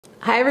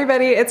Hi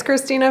everybody, it's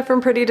Christina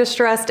from Pretty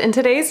Distressed. In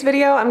today's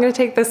video, I'm gonna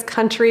take this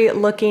country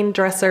looking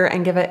dresser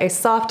and give it a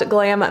soft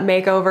glam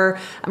makeover.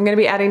 I'm gonna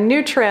be adding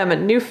new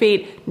trim, new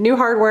feet, new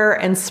hardware,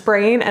 and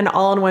spraying an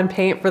all-in-one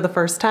paint for the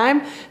first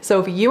time.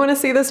 So if you wanna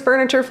see this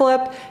furniture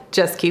flip,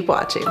 just keep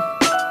watching.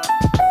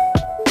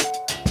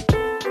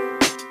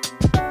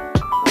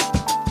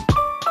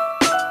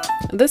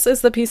 This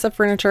is the piece of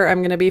furniture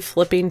I'm going to be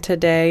flipping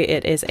today.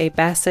 It is a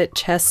Bassett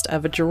chest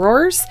of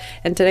drawers,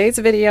 and today's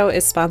video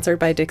is sponsored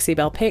by Dixie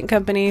Belle Paint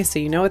Company, so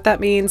you know what that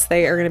means.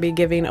 They are going to be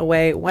giving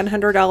away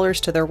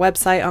 $100 to their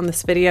website on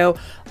this video.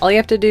 All you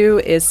have to do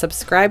is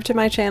subscribe to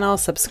my channel,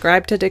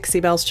 subscribe to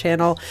Dixie Belle's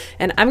channel,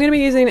 and I'm going to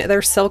be using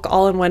their Silk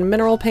All-in-One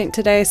Mineral Paint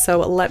today, so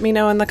let me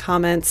know in the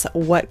comments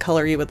what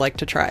color you would like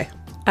to try.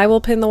 I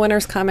will pin the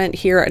winner's comment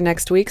here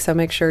next week, so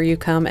make sure you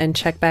come and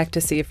check back to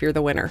see if you're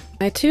the winner.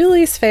 My two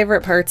least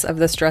favorite parts of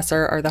this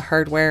dresser are the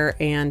hardware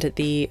and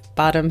the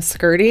bottom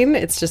skirting.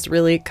 It's just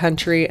really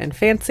country and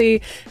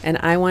fancy, and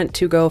I want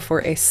to go for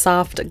a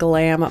soft,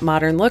 glam,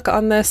 modern look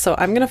on this, so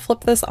I'm going to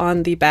flip this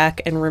on the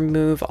back and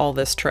remove all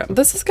this trim.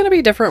 This is going to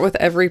be different with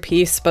every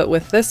piece, but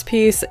with this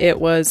piece, it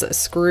was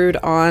screwed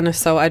on,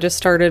 so I just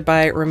started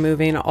by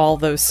removing all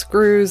those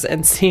screws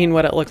and seeing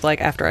what it looked like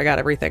after I got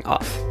everything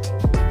off.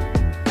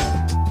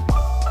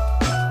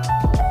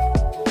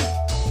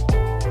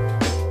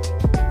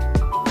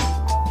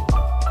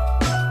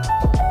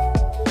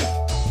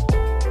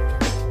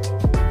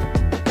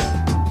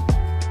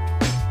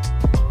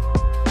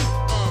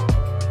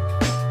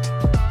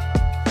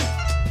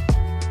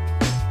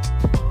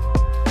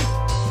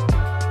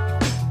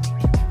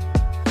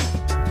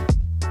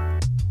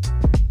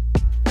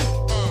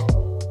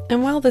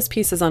 And while this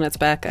piece is on its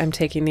back, I'm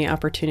taking the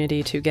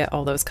opportunity to get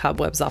all those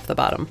cobwebs off the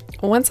bottom.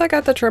 Once I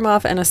got the trim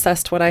off and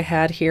assessed what I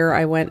had here,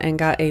 I went and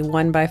got a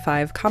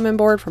 1x5 common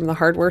board from the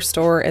hardware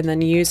store and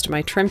then used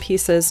my trim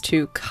pieces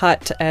to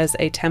cut as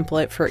a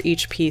template for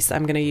each piece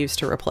I'm going to use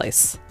to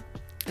replace.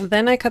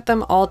 Then I cut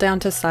them all down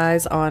to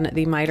size on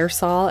the miter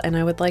saw, and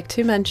I would like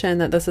to mention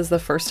that this is the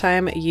first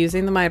time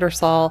using the miter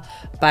saw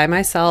by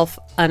myself,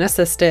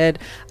 unassisted.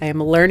 I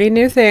am learning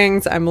new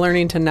things. I'm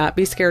learning to not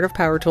be scared of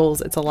power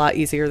tools. It's a lot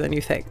easier than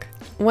you think.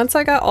 Once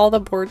I got all the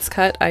boards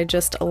cut, I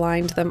just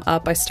lined them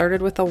up. I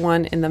started with the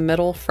one in the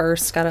middle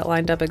first, got it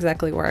lined up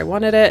exactly where I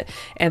wanted it,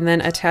 and then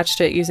attached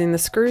it using the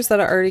screws that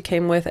it already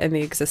came with and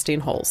the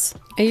existing holes.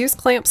 I use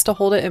clamps to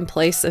hold it in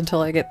place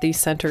until I get these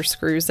center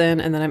screws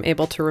in, and then I'm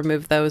able to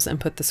remove those and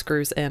put the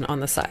screws in on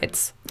the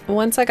sides.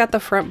 Once I got the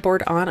front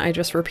board on, I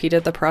just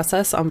repeated the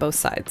process on both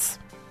sides.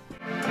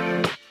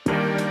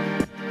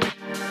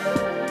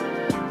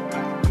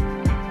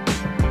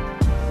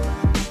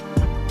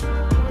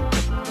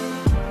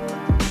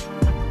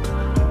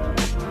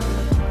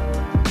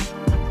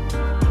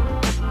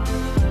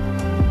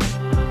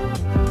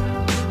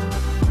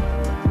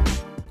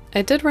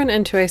 I did run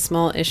into a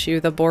small issue.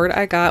 The board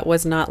I got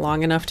was not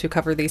long enough to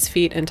cover these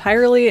feet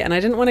entirely, and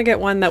I didn't want to get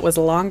one that was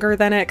longer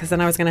than it because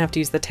then I was going to have to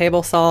use the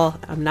table saw.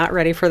 I'm not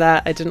ready for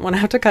that. I didn't want to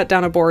have to cut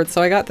down a board,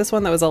 so I got this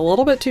one that was a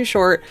little bit too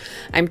short.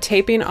 I'm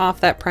taping off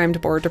that primed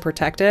board to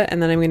protect it,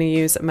 and then I'm going to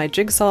use my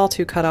jigsaw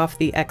to cut off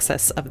the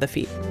excess of the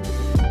feet.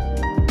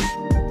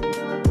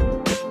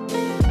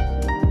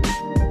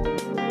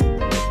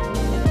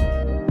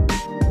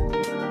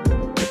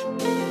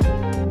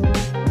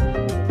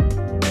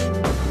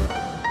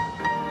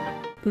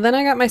 Then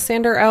I got my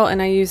sander out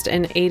and I used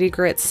an 80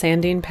 grit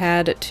sanding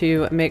pad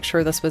to make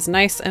sure this was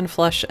nice and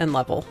flush and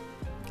level.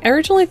 I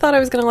originally thought I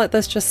was going to let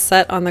this just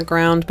set on the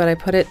ground, but I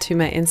put it to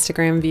my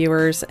Instagram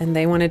viewers and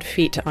they wanted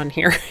feet on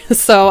here.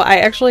 So I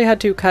actually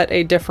had to cut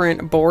a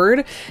different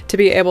board to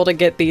be able to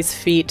get these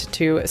feet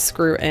to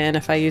screw in.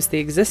 If I used the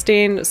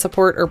existing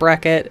support or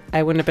bracket,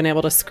 I wouldn't have been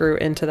able to screw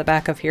into the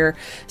back of here.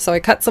 So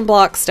I cut some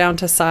blocks down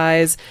to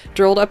size,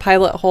 drilled a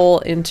pilot hole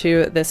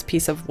into this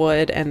piece of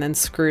wood, and then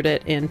screwed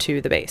it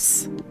into the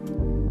base.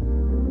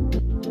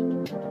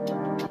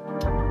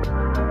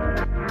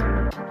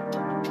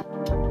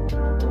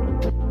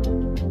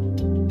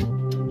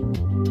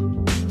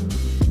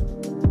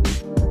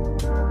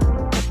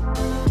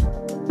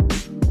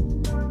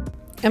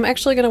 I'm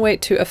actually going to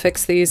wait to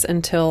affix these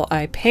until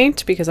I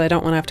paint because I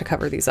don't want to have to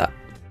cover these up.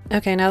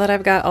 Okay, now that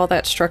I've got all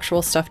that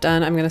structural stuff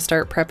done, I'm going to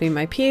start prepping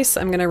my piece.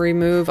 I'm going to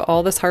remove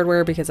all this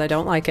hardware because I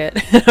don't like it.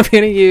 I'm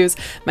going to use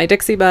my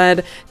Dixie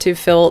Bud to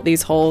fill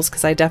these holes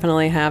because I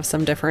definitely have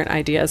some different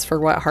ideas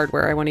for what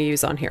hardware I want to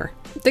use on here.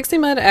 Dixie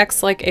Mud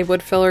acts like a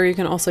wood filler. You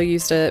can also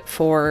use it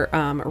for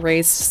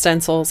raised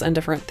stencils and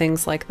different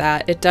things like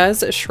that. It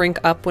does shrink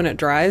up when it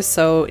dries,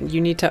 so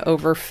you need to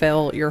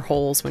overfill your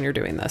holes when you're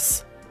doing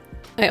this.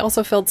 I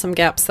also filled some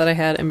gaps that I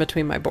had in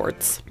between my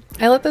boards.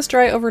 I let this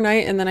dry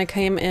overnight and then I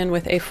came in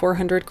with a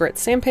 400 grit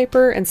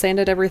sandpaper and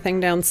sanded everything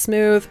down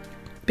smooth.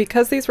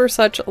 Because these were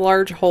such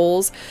large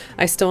holes,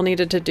 I still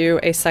needed to do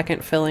a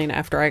second filling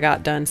after I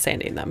got done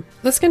sanding them.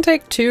 This can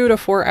take 2 to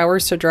 4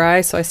 hours to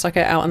dry, so I stuck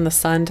it out in the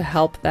sun to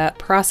help that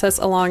process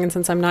along, and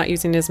since I'm not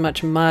using as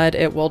much mud,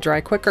 it will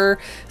dry quicker.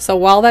 So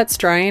while that's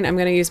drying, I'm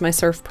going to use my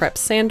Surf Prep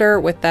sander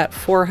with that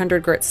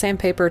 400 grit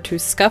sandpaper to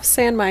scuff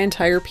sand my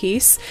entire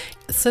piece.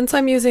 Since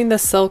I'm using the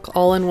Silk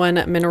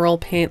All-in-One mineral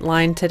paint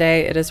line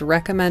today, it is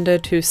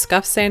recommended to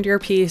scuff sand your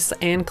piece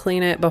and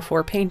clean it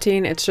before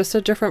painting. It's just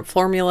a different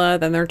formula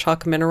than their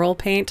chalk mineral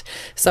paint,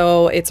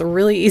 so it's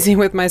really easy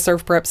with my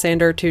Surf Prep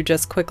sander to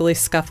just quickly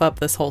scuff up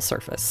this whole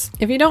surface.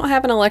 If you don't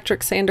have an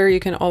electric sander, you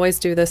can always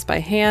do this by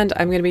hand.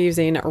 I'm going to be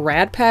using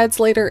rad pads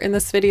later in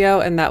this video,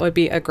 and that would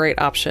be a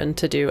great option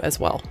to do as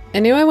well. I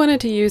knew I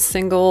wanted to use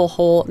single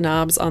hole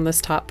knobs on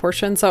this top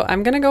portion, so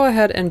I'm going to go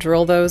ahead and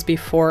drill those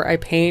before I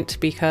paint,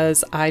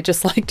 because I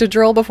just like to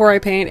drill before I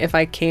paint if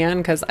I can,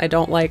 because I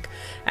don't like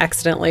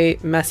accidentally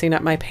messing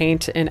up my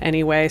paint in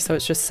any way. So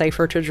it's just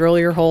safer to drill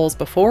your holes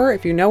before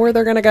if you know where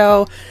they're going to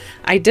go.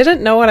 I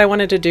didn't know what I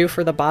wanted to do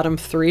for the bottom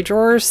 3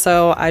 drawers,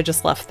 so I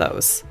just left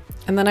those.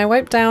 And then I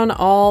wiped down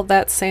all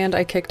that sand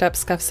I kicked up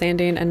scuff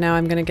sanding, and now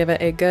I'm going to give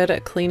it a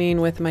good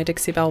cleaning with my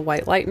Dixie Belle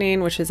White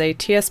Lightning, which is a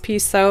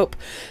TSP soap.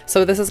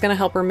 So this is going to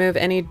help remove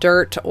any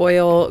dirt,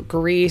 oil,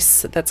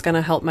 grease. That's going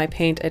to help my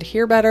paint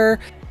adhere better.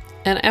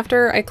 And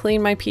after I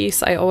clean my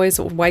piece, I always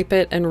wipe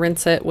it and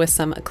rinse it with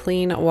some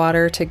clean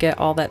water to get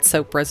all that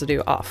soap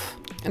residue off.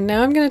 And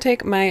now I'm going to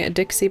take my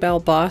Dixie Belle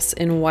Boss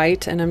in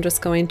white, and I'm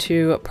just going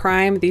to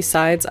prime the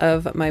sides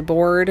of my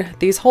board.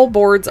 These whole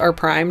boards are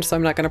primed, so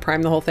I'm not going to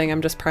prime the whole thing.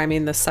 I'm just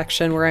priming the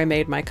section where I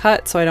made my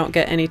cut so I don't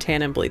get any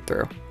tan and bleed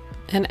through.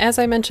 And as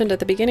I mentioned at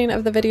the beginning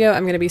of the video,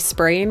 I'm going to be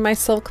spraying my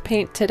silk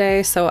paint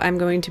today, so I'm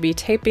going to be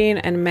taping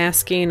and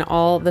masking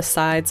all the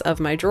sides of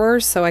my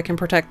drawers so I can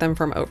protect them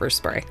from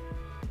overspray.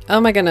 Oh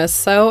my goodness,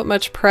 so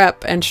much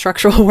prep and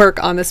structural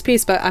work on this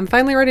piece, but I'm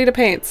finally ready to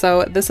paint.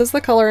 So this is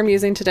the color I'm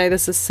using today.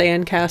 This is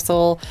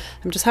Sandcastle.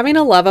 I'm just having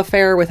a love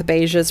affair with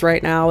beiges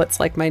right now. It's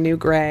like my new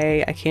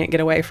gray. I can't get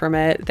away from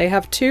it. They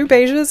have 2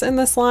 beiges in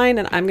this line,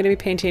 and I'm going to be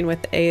painting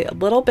with a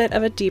little bit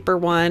of a deeper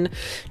one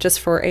just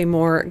for a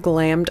more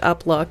glammed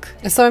up look.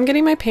 So I'm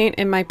getting my paint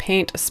in my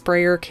paint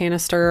sprayer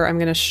canister. I'm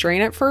going to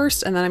strain it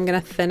first, and then I'm going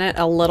to thin it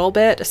a little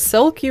bit.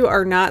 Silk, you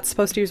are not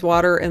supposed to use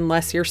water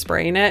unless you're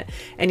spraying it,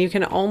 and you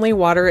can only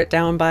water it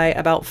down by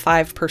about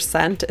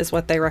 5% is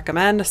what they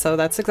recommend. So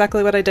that's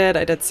exactly what I did.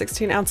 I did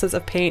 16 ounces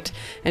of paint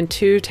and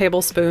 2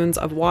 tablespoons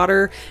of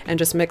water and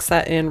just mix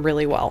that in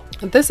really well.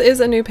 This is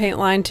a new paint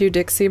line to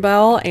Dixie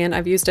Belle, and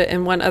I've used it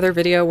in one other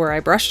video where I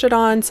brushed it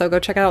on, so go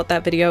check out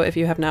that video if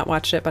you have not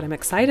watched it. But I'm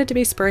excited to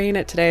be spraying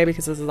it today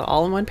because this is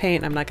all-in-one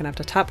paint. I'm not gonna have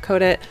to top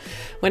coat it.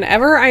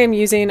 Whenever I am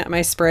using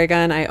my spray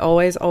gun, I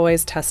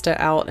always test it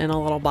out in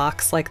a little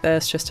box like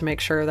this just to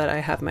make sure that I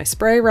have my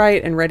spray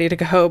right and ready to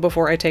go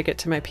before I take it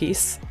to my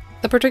piece.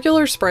 The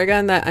particular spray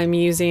gun that I'm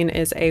using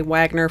is a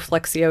Wagner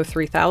Flexio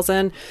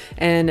 3000,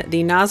 and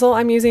the nozzle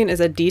I'm using is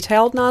a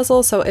detailed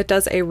nozzle, so it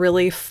does a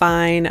really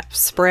fine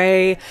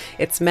spray.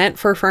 It's meant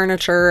for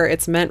furniture.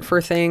 It's meant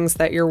for things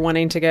that you're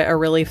wanting to get a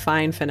really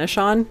fine finish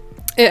on.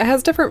 It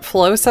has different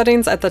flow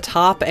settings at the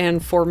top,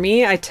 and for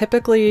me, I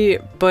typically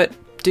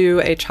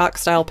do a chalk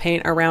style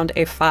paint around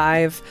a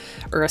 5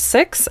 or a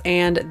 6,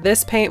 and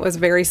this paint was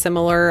very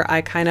similar.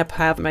 I kind of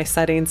have my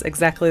settings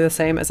exactly the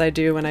same as I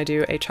do when I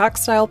do a chalk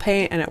style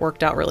paint, and it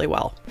worked out really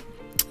well.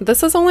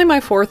 This is only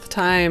my 4th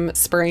time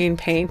spraying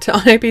paint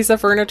on a piece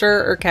of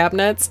furniture or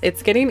cabinets.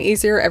 It's getting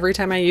easier every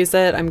time I use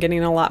it. I'm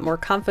getting a lot more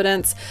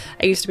confidence.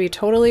 I used to be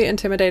totally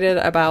intimidated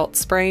about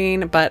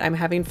spraying, but I'm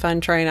having fun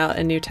trying out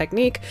a new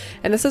technique.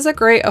 And this is a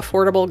great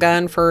affordable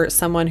gun for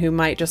someone who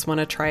might just want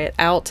to try it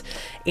out.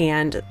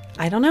 And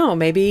I don't know,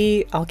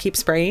 maybe I'll keep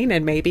spraying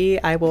and maybe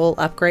I will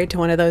upgrade to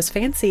one of those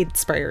fancy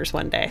sprayers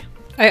one day.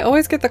 I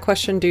always get the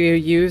question, do you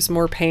use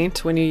more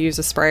paint when you use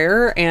a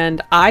sprayer?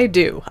 And I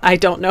do. I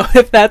don't know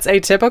if that's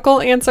a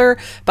typical answer,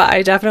 but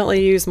I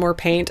definitely use more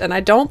paint. And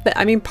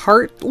I mean,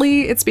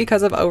 partly it's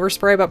because of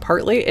overspray, but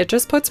partly it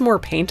just puts more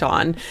paint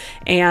on.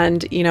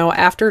 And, you know,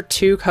 after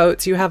 2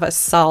 coats, you have a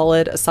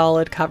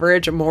solid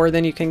coverage, more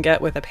than you can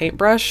get with a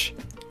paintbrush.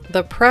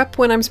 The prep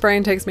when I'm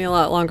spraying takes me a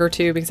lot longer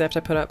too, because I have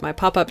to put up my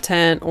pop-up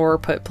tent or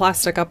put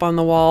plastic up on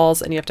the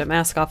walls, and you have to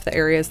mask off the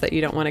areas that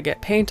you don't want to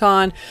get paint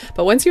on.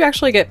 But once you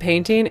actually get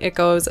painting, it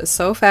goes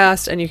so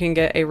fast and you can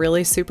get a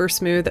really super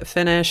smooth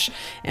finish.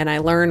 And I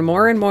learn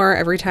more and more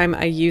every time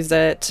I use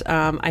it.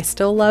 I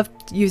still love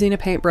using a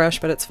paintbrush,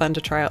 but it's fun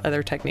to try out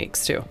other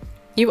techniques too.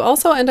 You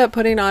also end up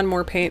putting on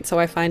more paint, so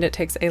I find it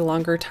takes a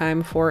longer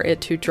time for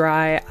it to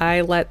dry. I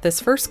let this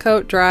first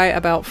coat dry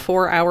about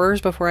 4 hours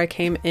before I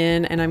came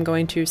in, and I'm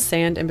going to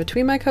sand in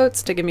between my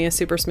coats to give me a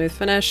super smooth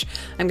finish.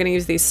 I'm going to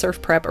use these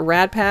Surf Prep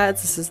rad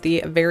pads. This is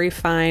the very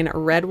fine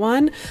red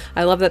one.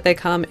 I love that they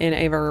come in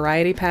a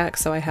variety pack,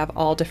 so I have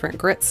all different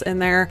grits in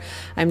there.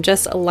 I'm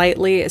just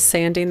lightly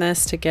sanding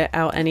this to get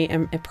out any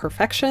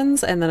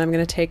imperfections, and then I'm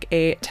going to take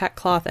a tack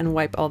cloth and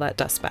wipe all that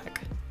dust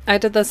back. I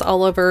did this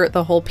all over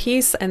the whole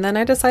piece, and then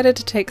I decided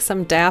to take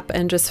some DAP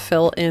and just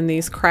fill in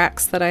these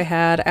cracks that I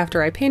had.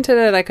 After I painted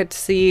it, I could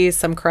see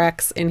some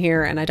cracks in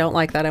here, and I don't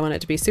like that. I want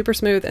it to be super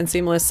smooth and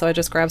seamless, so I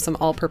just grabbed some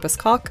all-purpose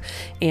caulk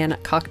and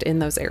caulked in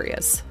those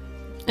areas.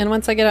 And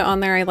once I get it on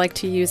there, I like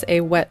to use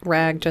a wet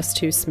rag just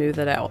to smooth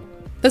it out.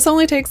 This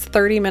only takes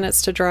 30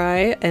 minutes to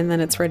dry and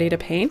then it's ready to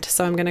paint,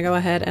 so I'm going to go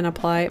ahead and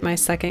apply my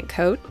second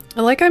coat.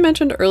 Like I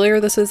mentioned earlier,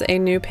 this is a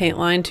new paint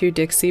line to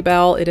Dixie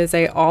Belle. It is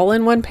a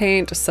all-in-one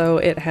paint, so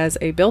it has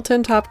a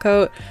built-in top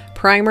coat,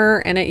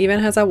 primer, and it even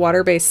has a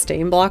water-based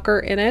stain blocker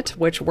in it,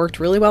 which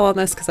worked really well on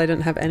this because I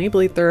didn't have any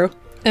bleed through.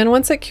 And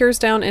once it cures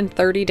down in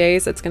 30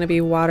 days, it's going to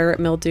be water,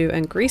 mildew,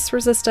 and grease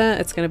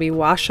resistant. It's going to be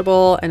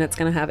washable, and it's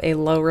going to have a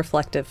low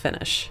reflective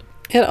finish.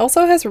 It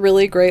also has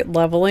really great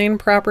leveling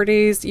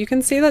properties. You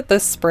can see that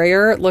this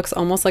sprayer looks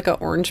almost like an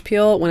orange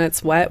peel when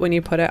it's wet when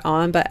you put it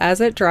on, but as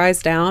it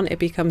dries down, it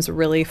becomes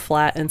really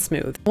flat and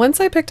smooth. Once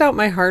I picked out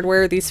my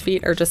hardware, these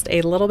feet are just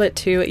a little bit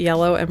too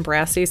yellow and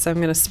brassy, so I'm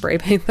going to spray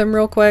paint them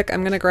real quick.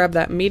 I'm going to grab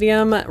that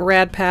medium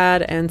rad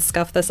pad and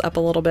scuff this up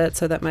a little bit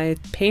so that my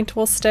paint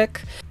will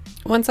stick.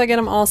 Once I get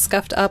them all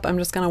scuffed up, I'm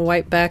just going to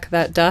wipe back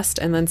that dust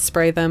and then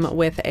spray them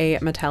with a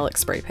metallic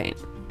spray paint.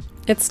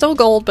 It's still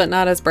gold, but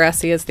not as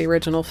brassy as the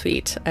original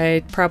feet.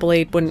 I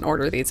probably wouldn't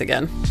order these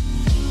again.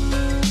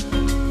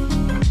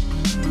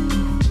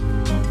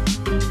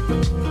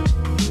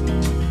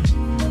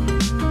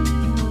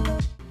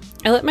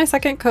 I let my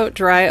second coat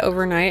dry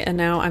overnight, and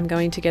now I'm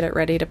going to get it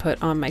ready to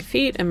put on my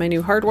feet and my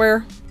new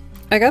hardware.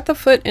 I got the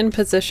foot in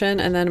position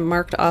and then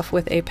marked off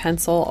with a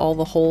pencil all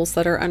the holes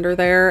that are under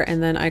there,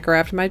 and then I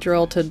grabbed my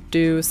drill to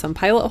do some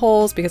pilot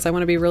holes because I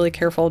want to be really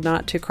careful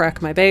not to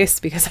crack my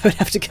base because I would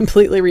have to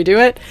completely redo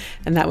it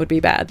and that would be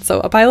bad. So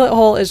a pilot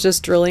hole is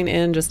just drilling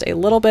in just a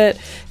little bit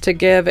to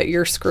give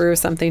your screw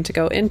something to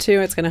go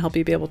into. It's going to help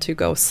you be able to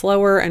go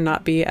slower and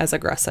not be as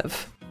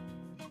aggressive.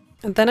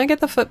 And then I get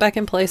the foot back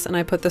in place and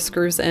I put the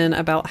screws in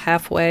about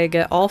halfway,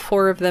 get all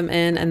 4 of them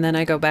in, and then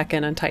I go back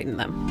in and tighten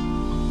them.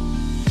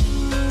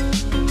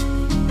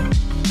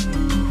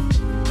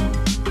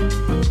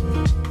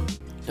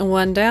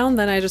 One down,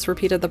 then I just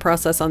repeated the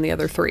process on the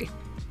other 3.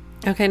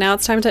 Okay, now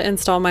it's time to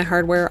install my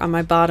hardware on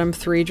my bottom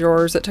 3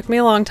 drawers. It took me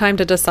a long time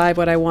to decide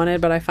what I wanted,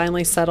 but I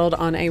finally settled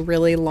on a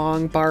really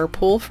long bar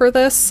pull for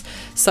this.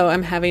 So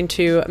I'm having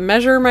to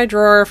measure my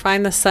drawer,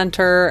 find the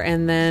center,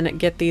 and then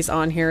get these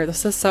on here.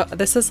 This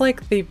is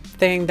like the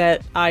thing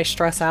that I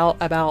stress out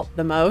about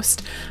the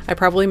most. I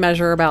probably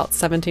measure about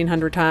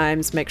 1,700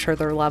 times, make sure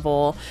they're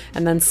level,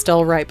 and then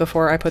still right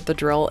before I put the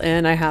drill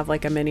in, I have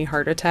like a mini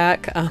heart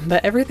attack.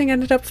 But everything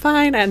ended up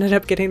fine. I ended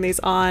up getting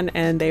these on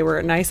and they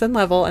were nice and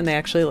level and they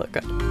actually look good.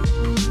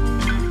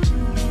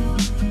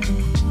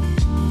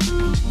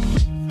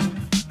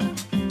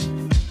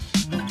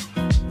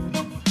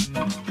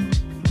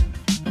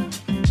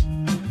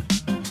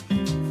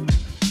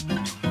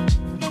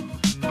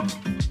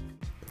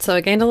 So I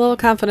gained a little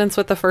confidence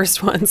with the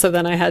first one, so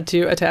then I had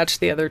to attach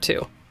the other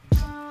 2.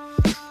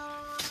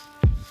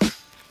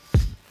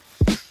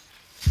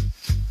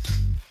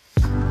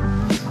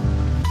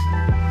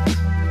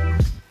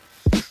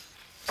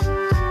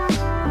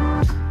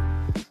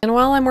 And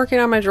while I'm working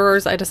on my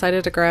drawers, I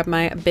decided to grab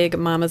my Big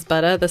Mama's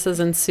Butta. This is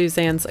in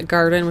Suzanne's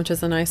Garden, which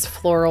is a nice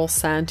floral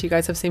scent. You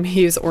guys have seen me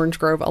use Orange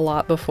Grove a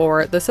lot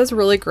before. This is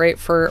really great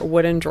for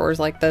wooden drawers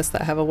like this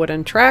that have a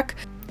wooden track.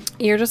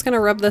 You're just going to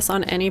rub this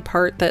on any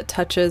part that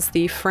touches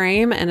the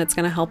frame, and it's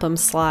going to help them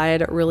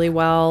slide really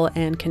well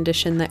and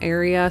condition the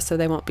area so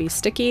they won't be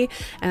sticky.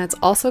 And it's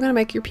also going to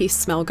make your piece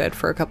smell good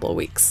for a couple of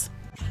weeks.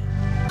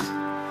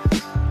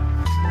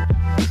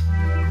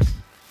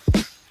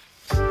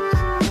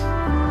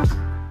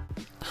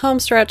 Home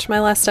stretch,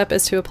 my last step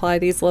is to apply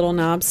these little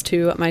knobs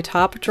to my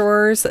top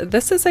drawers.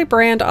 This is a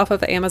brand off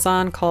of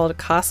Amazon called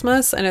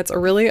Cosmos, and it's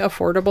really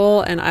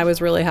affordable, and I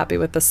was really happy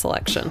with this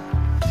selection.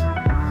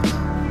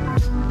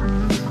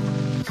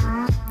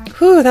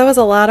 Whew, that was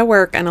a lot of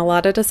work and a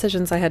lot of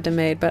decisions I had to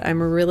make, but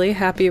I'm really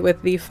happy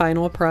with the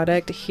final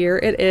product. Here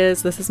it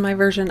is. This is my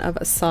version of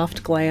a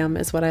soft glam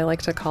is what I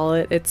like to call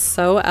it. It's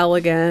so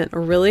elegant,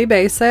 really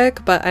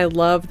basic, but I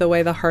love the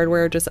way the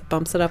hardware just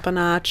bumps it up a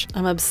notch.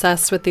 I'm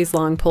obsessed with these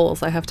long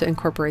pulls. I have to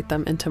incorporate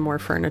them into more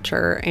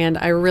furniture, and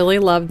I really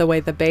love the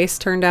way the base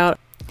turned out.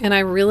 And I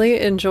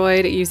really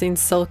enjoyed using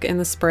silk in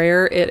the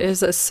sprayer. It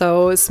is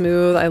so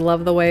smooth. I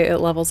love the way it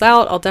levels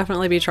out. I'll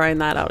definitely be trying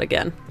that out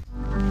again.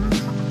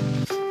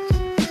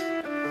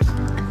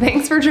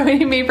 Thanks for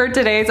joining me for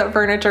today's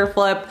furniture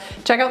flip.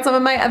 Check out some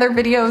of my other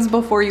videos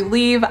before you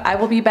leave. I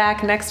will be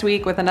back next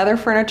week with another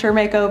furniture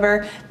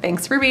makeover.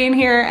 Thanks for being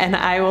here, and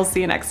I will see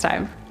you next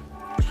time.